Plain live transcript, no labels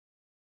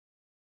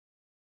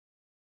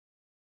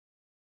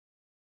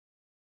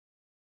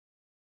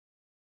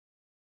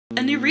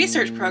A new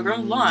research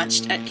program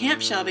launched at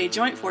Camp Shelby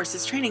Joint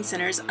Forces Training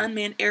Center's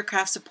Unmanned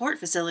Aircraft Support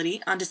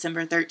Facility on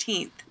December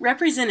 13th.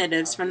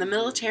 Representatives from the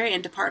military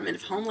and Department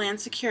of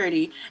Homeland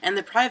Security and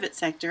the private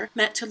sector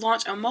met to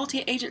launch a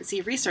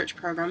multi-agency research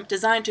program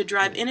designed to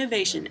drive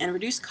innovation and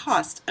reduce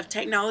costs of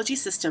technology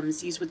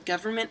systems used with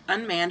government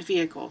unmanned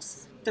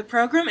vehicles. The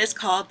program is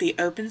called the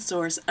Open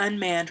Source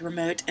Unmanned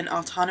Remote and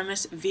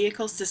Autonomous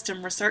Vehicle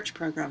System Research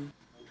Program.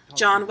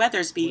 John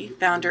Weathersby,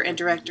 founder and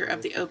director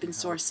of the Open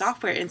Source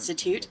Software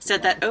Institute,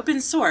 said that open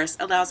source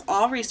allows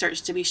all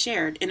research to be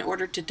shared in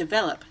order to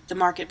develop the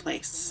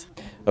marketplace.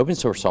 Open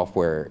source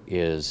software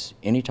is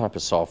any type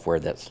of software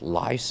that's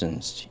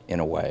licensed in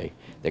a way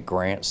that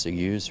grants the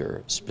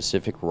user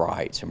specific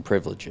rights and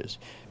privileges.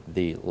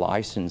 The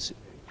license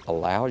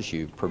allows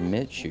you,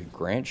 permits you,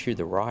 grants you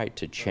the right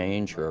to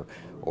change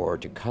or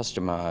to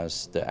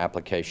customize the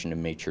application to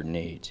meet your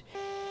needs.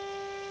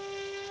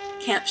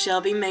 Camp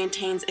Shelby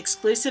maintains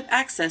exclusive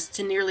access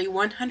to nearly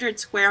 100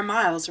 square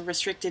miles of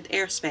restricted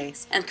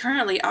airspace and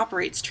currently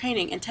operates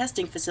training and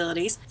testing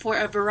facilities for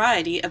a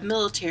variety of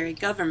military,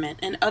 government,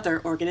 and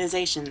other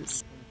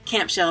organizations.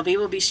 Camp Shelby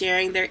will be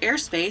sharing their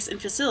airspace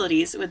and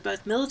facilities with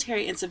both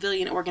military and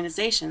civilian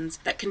organizations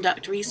that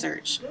conduct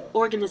research,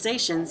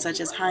 organizations such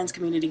as Hinds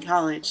Community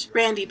College.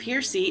 Randy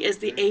Piercy is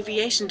the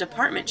Aviation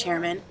Department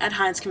Chairman at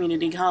Hinds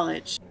Community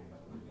College.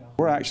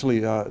 We're actually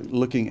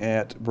looking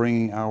at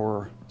bringing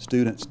our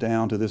students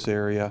down to this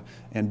area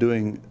and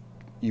doing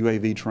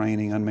UAV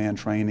training, unmanned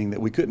training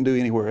that we couldn't do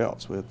anywhere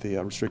else with the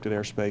restricted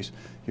airspace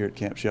here at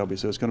Camp Shelby.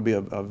 So it's going to be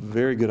a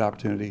very good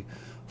opportunity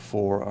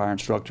for our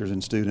instructors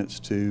and students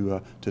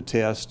to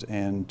test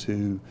and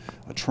to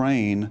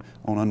train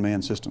on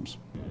unmanned systems.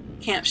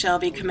 Camp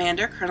Shelby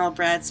Commander Colonel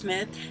Brad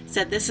Smith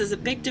said this is a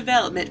big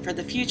development for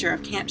the future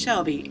of Camp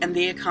Shelby and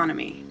the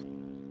economy.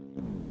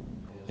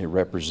 It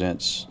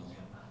represents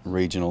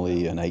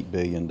regionally an $8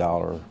 billion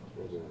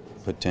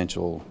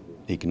potential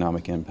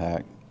economic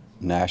impact,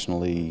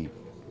 nationally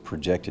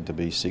projected to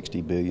be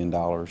 $60 billion.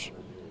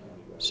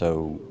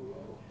 So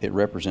it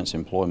represents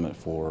employment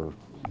for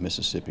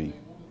Mississippi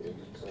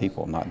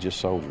people, not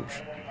just soldiers.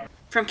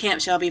 From Camp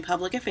Shelby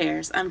Public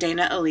Affairs, I'm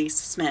Dana Elise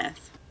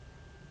Smith.